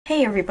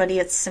Hey everybody,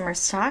 it's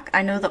Simmerstock.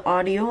 I know the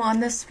audio on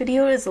this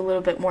video is a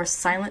little bit more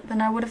silent than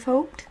I would have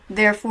hoped.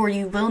 Therefore,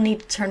 you will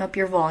need to turn up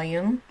your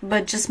volume,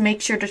 but just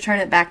make sure to turn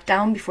it back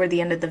down before the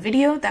end of the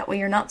video, that way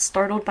you're not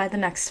startled by the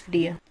next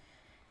video.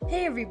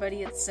 Hey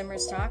everybody, it's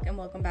Simmerstock and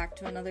welcome back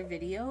to another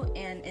video,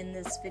 and in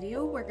this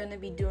video we're going to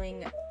be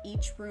doing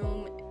each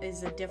room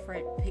is a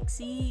different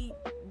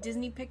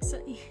Disney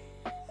Pixie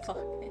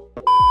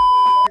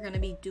We're going to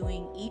be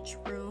doing each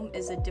room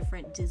is a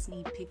different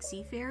Disney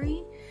Pixie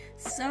Fairy.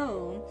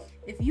 So,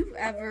 if you've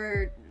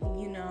ever,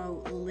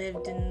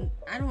 lived in,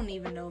 I don't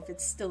even know if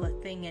it's still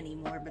a thing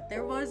anymore, but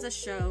there was a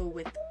show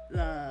with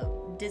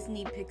the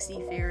Disney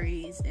Pixie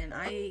Fairies, and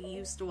I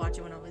used to watch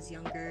it when I was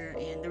younger,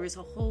 and there was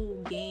a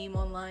whole game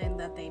online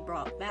that they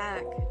brought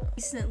back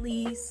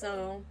recently,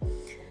 so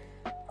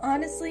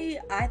honestly,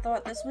 I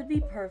thought this would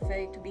be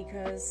perfect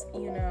because,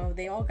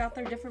 they all got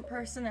their different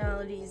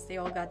personalities, they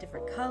all got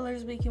different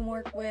colors we can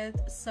work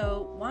with,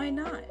 so why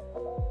not?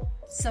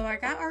 So I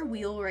got our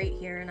wheel right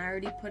here, and I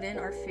already put in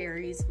our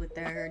fairies with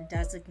their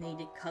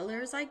designated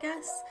colors, I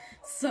guess.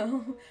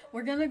 So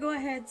we're gonna go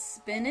ahead,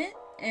 spin it,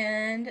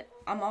 and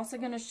I'm also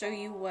gonna show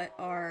you what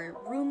our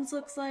rooms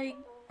looks like,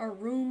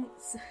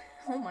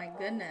 oh my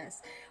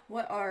goodness,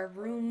 what our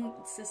room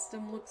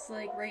system looks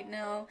like right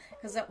now,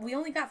 because we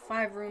only got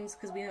 5 rooms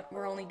because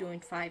we're only doing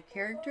 5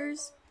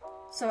 characters.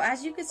 So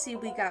as you can see,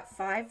 we got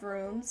 5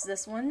 rooms.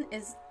 This one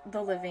is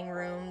the living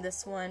room,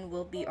 this one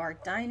will be our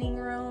dining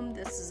room,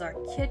 this is our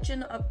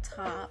kitchen up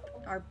top,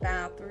 our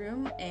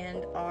bathroom,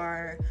 and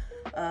our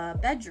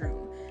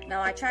bedroom.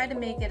 Now I tried to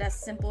make it as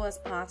simple as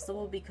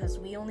possible because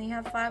we only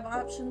have 5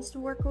 options to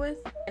work with,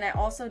 and I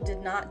also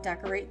did not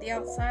decorate the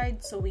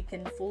outside so we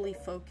can fully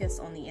focus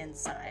on the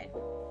inside.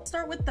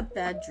 Start with the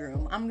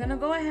bedroom. I'm gonna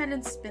go ahead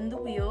and spin the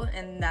wheel,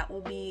 and that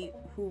will be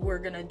who we're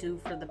gonna do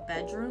for the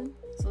bedroom.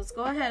 So let's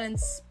go ahead and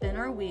spin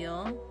our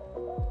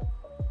wheel.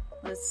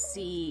 Let's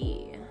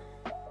see.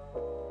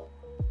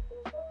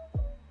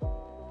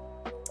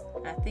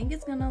 I think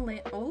it's gonna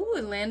land. Oh,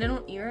 it landed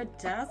on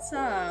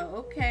Iridessa.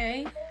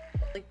 Okay.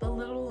 Like the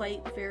little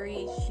light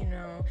fairy,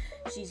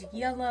 she's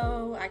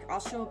yellow.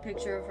 I'll show a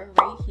picture of her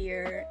right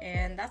here,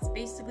 and that's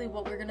basically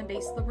what we're gonna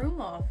base the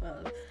room off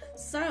of.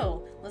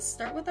 So let's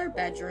start with our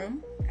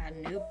bedroom. Got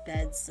a new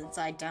bed since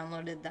I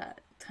downloaded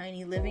that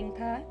tiny living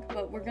pack,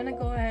 but we're gonna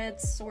go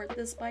ahead, sort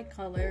this by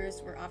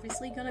colors. We're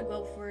obviously gonna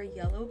go for a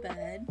yellow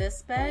bed.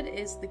 This bed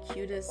is the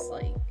cutest,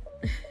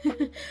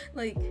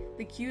 like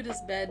the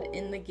cutest bed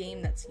in the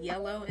game that's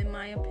yellow in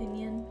my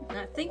opinion. And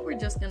I think we're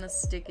just gonna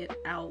stick it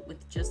out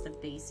with just a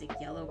basic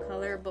yellow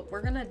color, but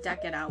we're gonna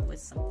deck it out with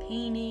some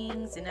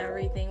paintings and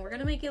everything. We're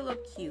gonna make it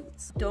look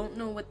cute. Don't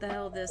know what the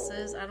hell this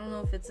is. I don't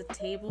know if it's a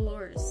table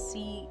or a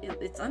seat.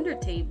 It's under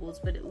tables,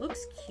 but it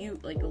looks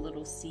cute like a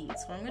little seat.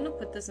 So I'm gonna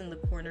put this in the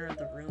corner of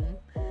the room.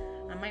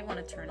 I might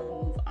want to turn on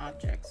move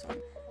objects on.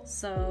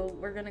 So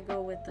we're gonna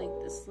go with like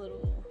this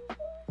little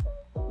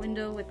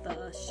window with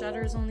the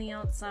shutters on the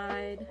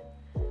outside.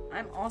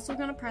 I'm also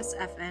going to press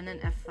FN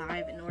and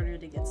F5 in order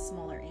to get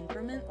smaller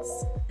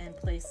increments and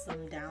place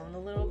them down a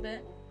little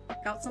bit.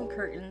 Got some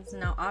curtains.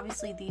 Now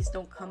obviously these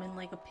don't come in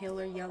like a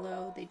paler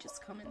yellow, they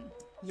just come in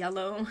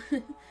yellow.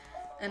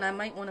 And I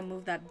might want to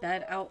move that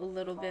bed out a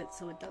little bit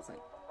so it doesn't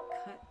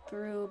cut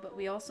through, but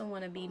we also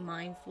want to be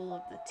mindful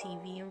of the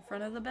TV in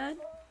front of the bed.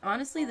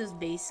 Honestly, this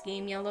base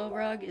game yellow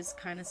rug is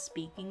kind of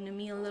speaking to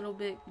me a little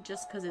bit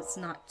just because it's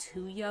not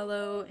too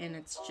yellow and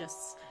it's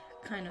just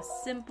kind of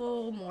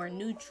simple, more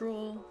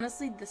neutral.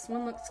 Honestly, this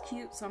one looks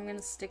cute, so I'm going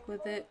to stick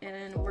with it,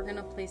 and we're going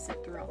to place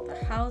it throughout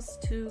the house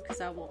too because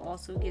that will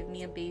also give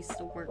me a base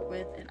to work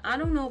with. And I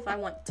don't know if I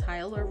want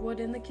tile or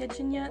wood in the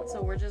kitchen yet,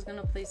 so we're just going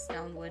to place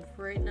down wood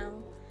for right now.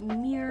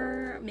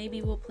 Mirror,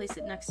 maybe we'll place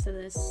it next to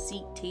this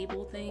seat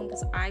table thing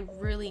because I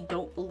really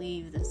don't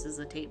believe this is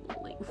a table.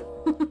 Like,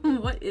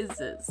 what is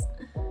this?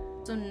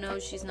 So no,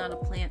 she's not a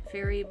plant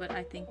fairy, but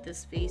I think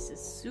this face is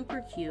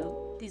super cute.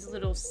 These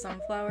little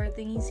sunflower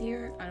thingies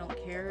here, I don't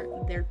care.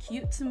 They're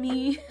cute to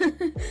me.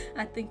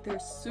 I think they're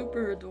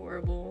super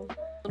adorable.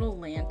 Little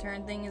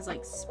lantern thing is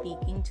like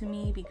speaking to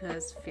me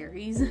because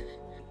fairies.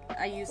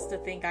 I used to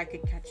think I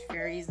could catch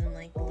fairies in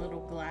like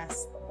little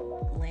glass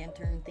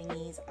lantern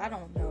thingies. I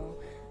don't know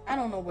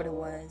what it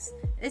was.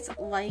 It's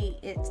light,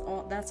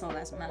 that's all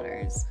that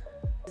matters.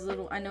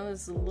 I know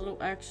it's a little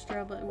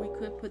extra, but we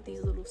could put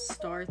these little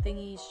star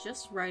thingies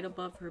just right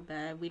above her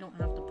bed. We don't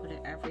have to put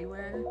it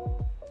everywhere.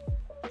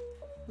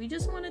 We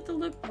just want it to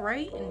look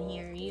bright in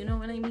here, you know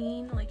what I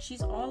mean? Like,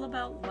 she's all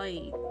about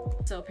light.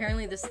 So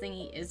apparently this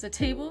thingy is a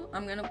table.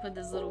 I'm gonna put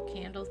this little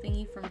candle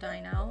thingy from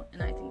Dine Out,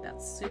 and I think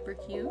that's super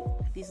cute.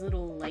 These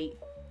little light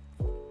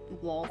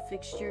wall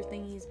fixture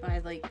thingies by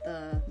like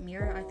the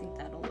mirror, I think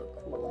that'll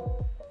look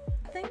cool.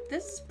 I think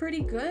this is pretty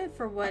good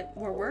for what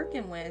we're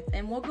working with,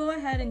 and we'll go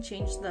ahead and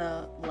change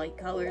the light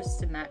colors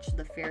to match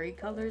the fairy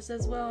colors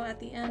as well at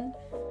the end,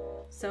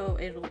 so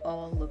it'll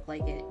all look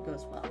like it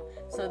goes well.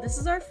 So this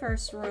is our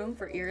first room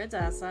for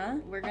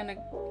Iridessa. We're gonna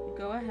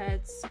go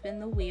ahead, spin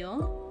the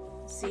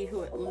wheel, see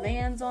who it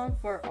lands on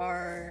for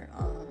our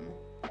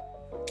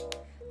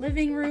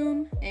living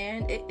room,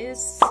 and it is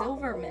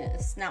Silver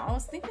Mist. Now, I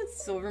was thinking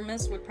Silver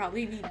Mist would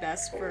probably be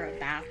best for a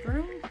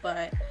bathroom,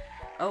 but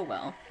oh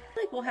well. I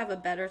feel like we'll have a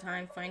better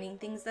time finding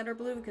things that are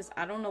blue, because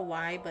I don't know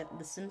why, but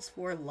The Sims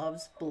 4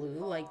 loves blue.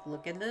 Like,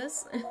 look at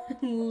this.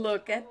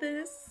 Look at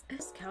this.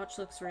 This couch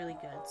looks really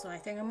good, so I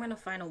think I'm gonna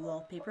find a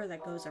wallpaper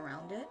that goes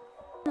around it.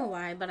 I don't know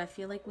why, but I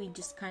feel like we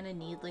just kind of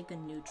need like a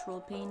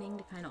neutral painting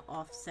to kind of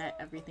offset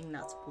everything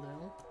that's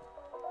blue.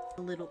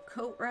 A little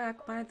coat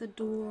rack by the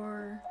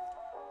door.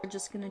 We're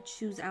just gonna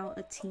choose out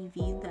a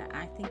TV that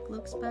I think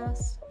looks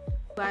best.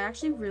 But I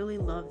actually really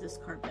love this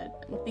carpet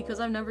because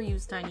I've never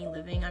used Tiny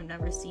Living. I've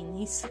never seen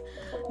these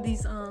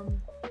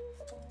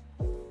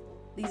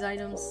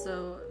items,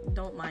 so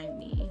don't mind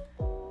me.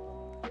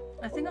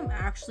 I think I'm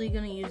actually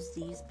gonna use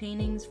these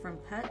paintings from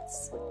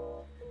Pets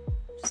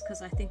just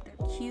because I think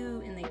they're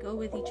cute and they go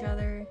with each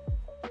other.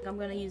 I'm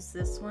gonna use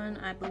this one.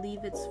 I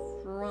believe it's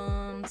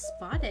from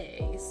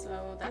Spade,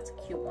 so that's a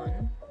cute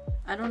one.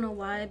 I don't know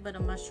why, but a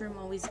mushroom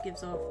always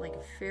gives off like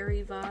a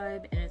fairy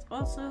vibe, and it's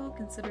also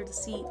considered a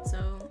seat,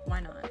 so why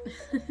not?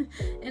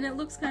 And it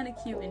looks kind of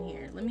cute in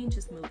here. Let me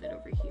just move it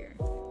over here.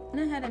 I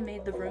went ahead and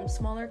made the room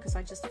smaller because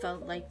I just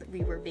felt like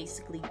we were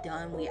basically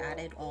done. We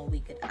added all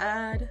we could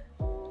add.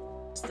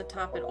 Just to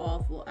top it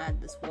off, we'll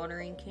add this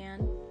watering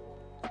can.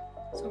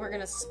 So we're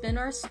gonna spin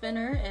our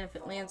spinner, and if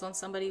it lands on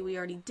somebody we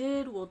already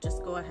did, we'll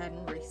just go ahead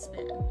and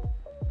respin.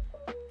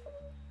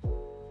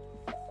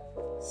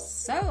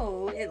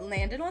 So it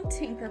landed on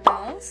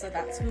Tinkerbell, so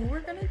that's who we're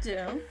gonna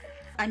do.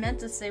 I meant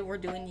to say we're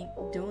doing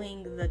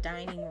the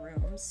dining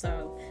room,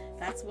 so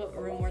that's what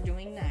room we're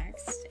doing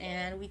next,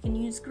 and we can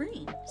use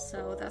green,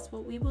 so that's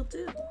what we will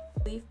do.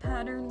 Leaf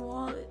pattern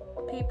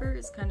wallpaper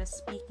is kind of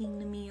speaking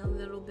to me a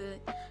little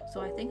bit,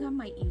 so I think I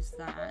might use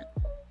that.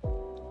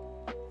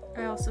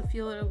 I also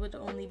feel it would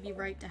only be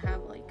right to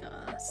have like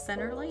a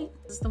center light.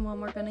 This is the one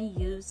we're gonna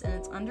use, and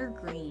it's under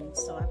green,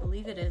 so I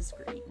believe it is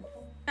green.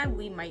 And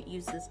we might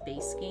use this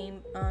base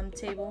game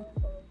table.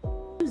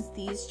 Use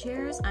these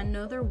chairs. I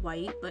know they're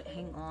white, but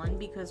hang on,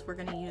 because we're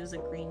gonna use a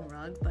green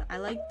rug. But I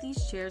like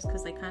these chairs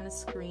because they kind of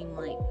scream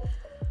like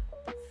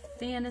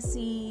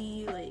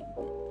fantasy, like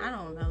I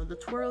don't know, the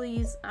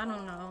twirlies. I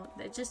don't know.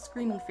 They're just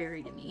screaming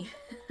fairy to me.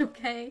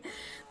 Okay,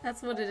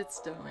 that's what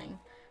it's doing.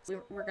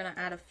 So we're gonna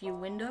add a few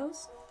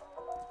windows.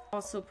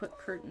 Also put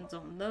curtains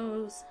on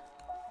those.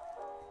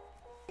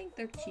 I think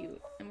they're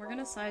cute, and we're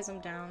gonna size them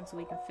down so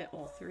we can fit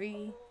all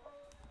three.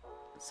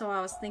 So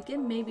I was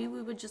thinking maybe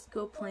we would just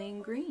go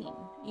plain green.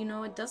 You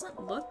know, it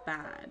doesn't look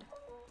bad.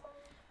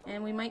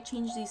 And we might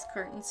change these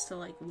curtains to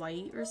like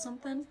white or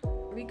something.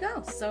 Here we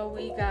go. So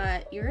we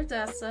got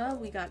Iridescent,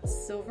 we got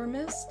Silver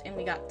Mist, and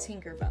we got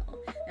Tinkerbell.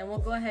 And we'll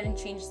go ahead and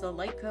change the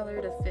light color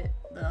to fit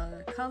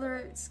the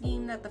color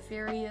scheme that the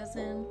fairy is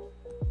in.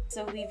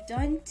 So we've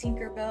done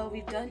Tinkerbell,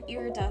 we've done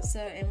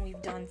Iridescent, and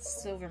we've done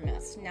Silver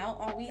Mist. Now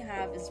all we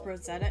have is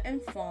Rosetta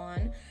and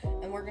Fawn,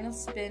 and we're gonna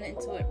spin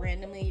until it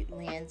randomly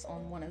lands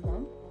on one of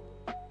them.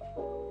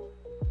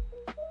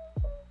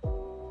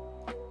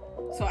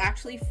 So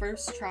actually,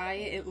 first try,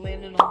 it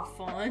landed on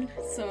Fawn,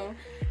 so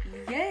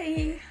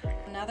yay!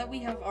 Now that we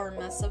have our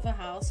mess of a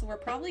house, we're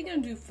probably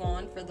gonna do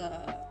Fawn for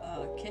the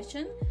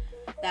kitchen.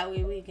 That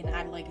way we can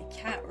add like a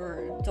cat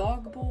or a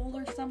dog bowl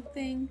or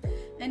something.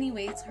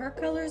 Anyways, her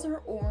colors are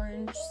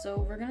orange, so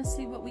we're gonna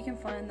see what we can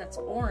find that's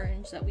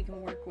orange that we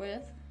can work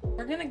with.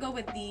 We're gonna go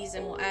with these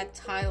and we'll add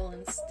tile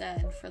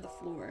instead for the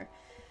floor.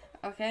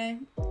 Okay,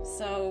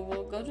 so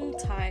we'll go to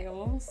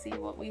tile, see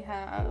what we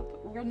have.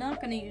 We're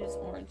not gonna use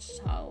orange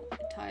tile.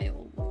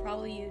 We'll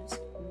probably use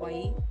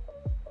white.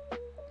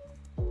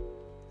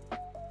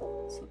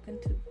 Let's look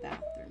into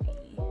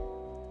bathroomy.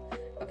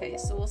 Okay,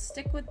 so we'll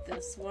stick with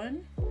this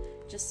one.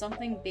 Just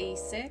something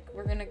basic.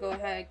 We're gonna go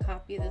ahead and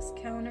copy this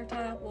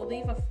countertop. We'll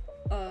leave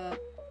a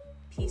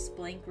piece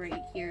blank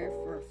right here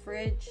for a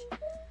fridge,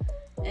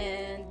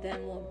 and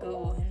then we'll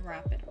go and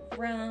wrap it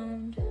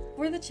around.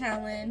 For the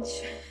challenge,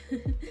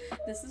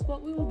 this is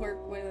what we will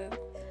work with.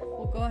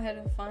 We'll go ahead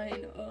and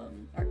find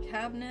our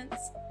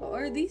cabinets.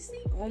 Are these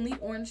the only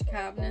orange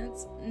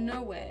cabinets?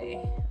 No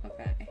way.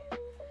 Okay.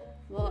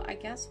 Well, I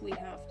guess we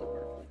have to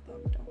work with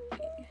them, don't we?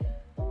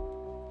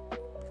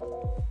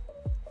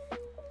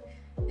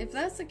 If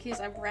that's the case,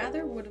 I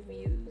rather would have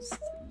used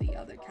the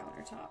other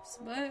countertops,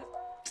 but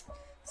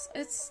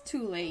it's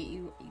too late,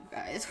 you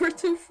guys. We're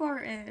too far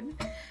in.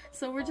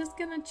 So we're just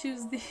gonna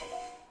choose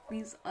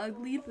these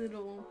ugly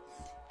little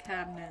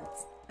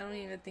cabinets. I don't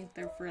even think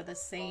they're for the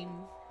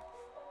same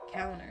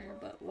counter,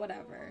 but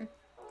whatever.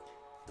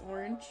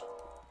 Orange.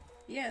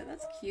 Yeah,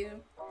 that's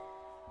cute,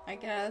 I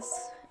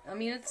guess. I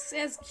mean, it's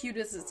as cute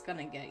as it's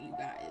gonna get, you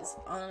guys.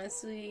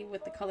 Honestly,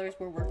 with the colors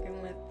we're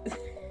working with.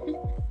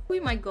 We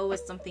might go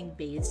with something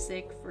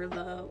basic for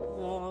the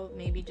wall.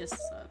 Maybe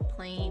just a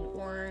plain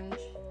orange.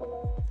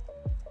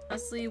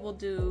 Honestly, we'll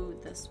do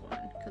this one.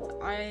 Because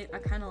I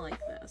kind of like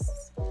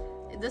this.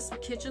 This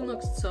kitchen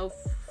looks so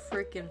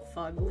freaking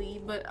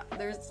fugly. But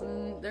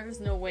there's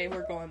no way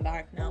we're going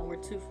back now. We're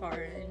too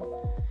far in.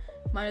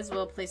 Might as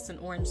well place an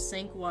orange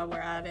sink while we're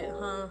at it,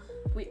 huh?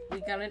 We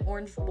got an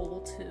orange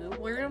bowl too.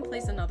 We're gonna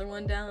place another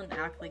one down and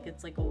act like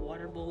it's like a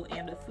water bowl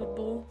and a food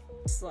bowl.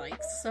 Just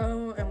like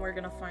so, and we're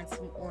gonna find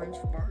some orange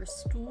bar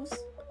stools.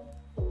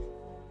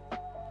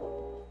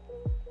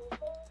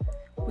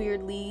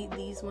 Weirdly,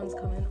 these ones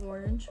come in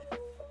orange.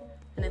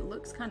 And it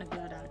looks kind of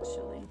good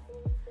actually.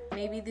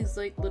 Maybe these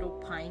like little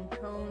pine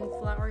cone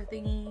flower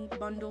thingy,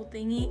 bundle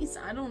thingies.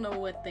 I don't know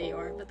what they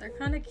are, but they're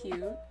kind of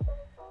cute.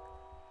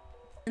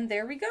 And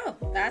there we go.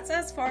 That's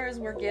as far as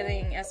we're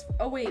getting.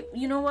 Oh wait,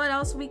 you know what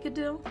else we could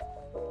do?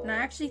 And I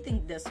actually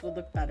think this will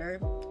look better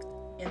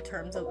in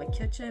terms of a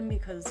kitchen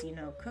because, you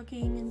know,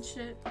 cooking and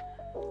shit.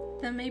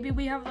 Then maybe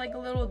we have like a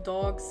little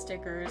dog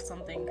sticker or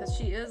something because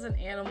she is an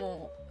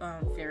animal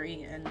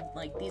fairy, and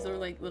like these are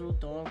like little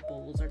dog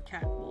bowls or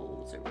cat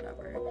bowls or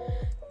whatever.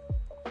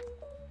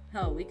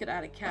 Hell, we could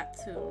add a cat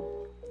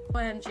too. Go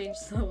ahead and change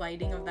the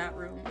lighting of that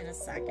room in a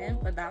second,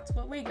 but that's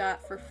what we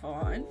got for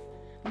fawn.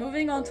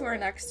 Moving on to our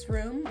next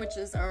room, which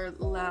is our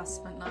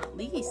last but not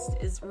least,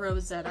 is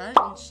Rosetta,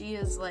 and she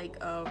is like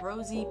a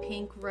rosy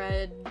pink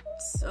red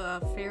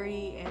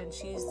fairy, and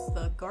she's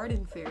the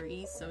garden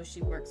fairy, so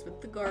she works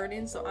with the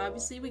garden. So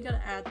obviously we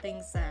gotta add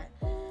things that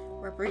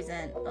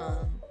represent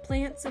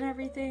plants and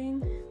everything.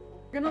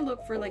 We're gonna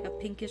look for like a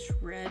pinkish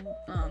red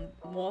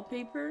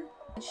wallpaper.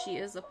 She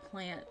is a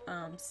plant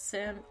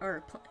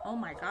oh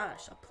my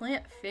gosh, a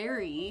plant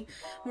fairy.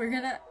 We're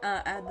gonna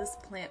add this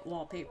plant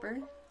wallpaper.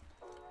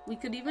 We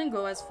could even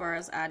go as far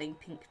as adding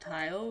pink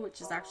tile,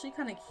 which is actually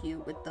kind of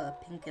cute with the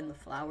pink and the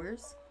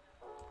flowers.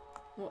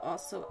 We'll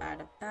also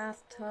add a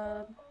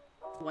bathtub.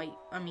 White,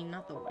 I mean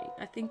not the white.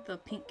 I think the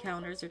pink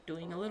counters are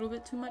doing a little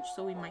bit too much,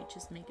 so we might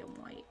just make it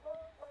white.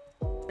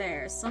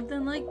 There,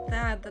 something like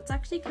that. That's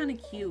actually kind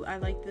of cute. I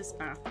like this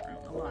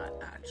bathroom a lot,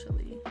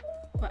 actually.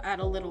 We'll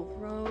add a little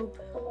robe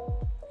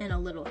and a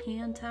little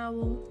hand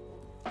towel.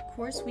 Of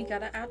course, we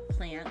gotta add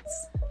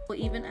plants. We'll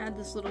even add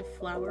this little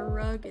flower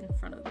rug in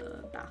front of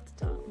the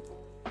bathtub.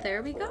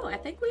 There we go. I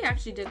think we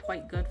actually did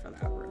quite good for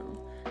that room.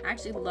 I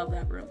actually love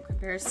that room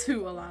compared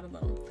to a lot of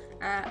them.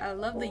 I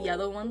love the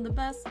yellow one the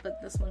best, but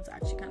this one's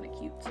actually kind of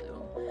cute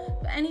too.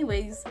 But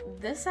anyways,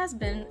 this has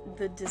been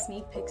the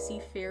Disney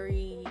Pixie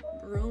Fairy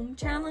room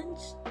challenge.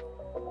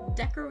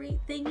 Decorate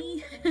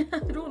thingy. I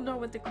don't know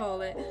what to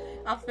call it.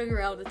 I'll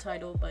figure out a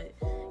title, but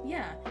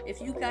yeah,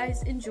 if you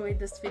guys enjoyed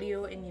this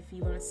video and if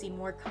you want to see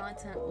more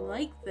content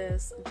like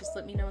this, just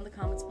let me know in the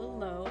comments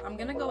below. I'm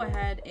gonna go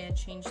ahead and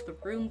change the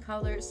room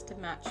colors to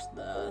match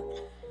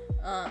the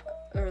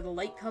or the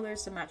light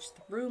colors to match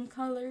the room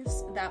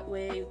colors. That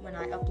way when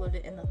I upload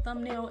it in the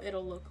thumbnail,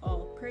 it'll look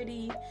all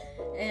pretty.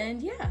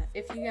 And yeah,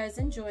 if you guys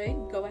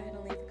enjoyed, go ahead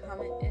and leave a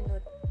comment in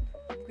the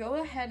go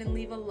ahead and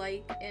leave a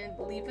like and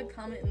leave a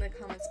comment in the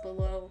comments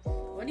below.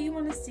 What do you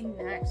want to see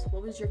next?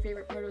 What was your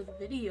favorite part of the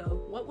video?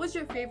 What was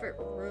your favorite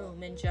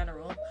room in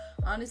general?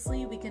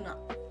 Honestly, we can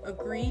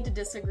agree to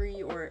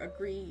disagree or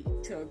agree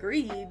to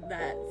agree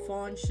that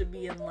Fawn should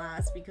be in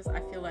last because I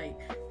feel like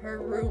her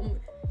room,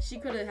 she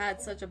could have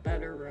had such a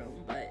better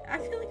room, but I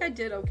feel like I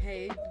did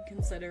okay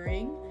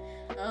considering.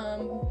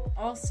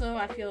 Also,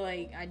 I feel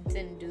like I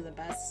didn't do the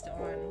best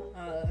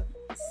on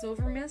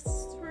Silver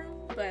Mist's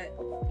room, but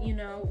you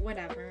know,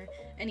 whatever.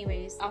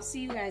 Anyways, I'll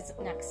see you guys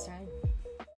next time.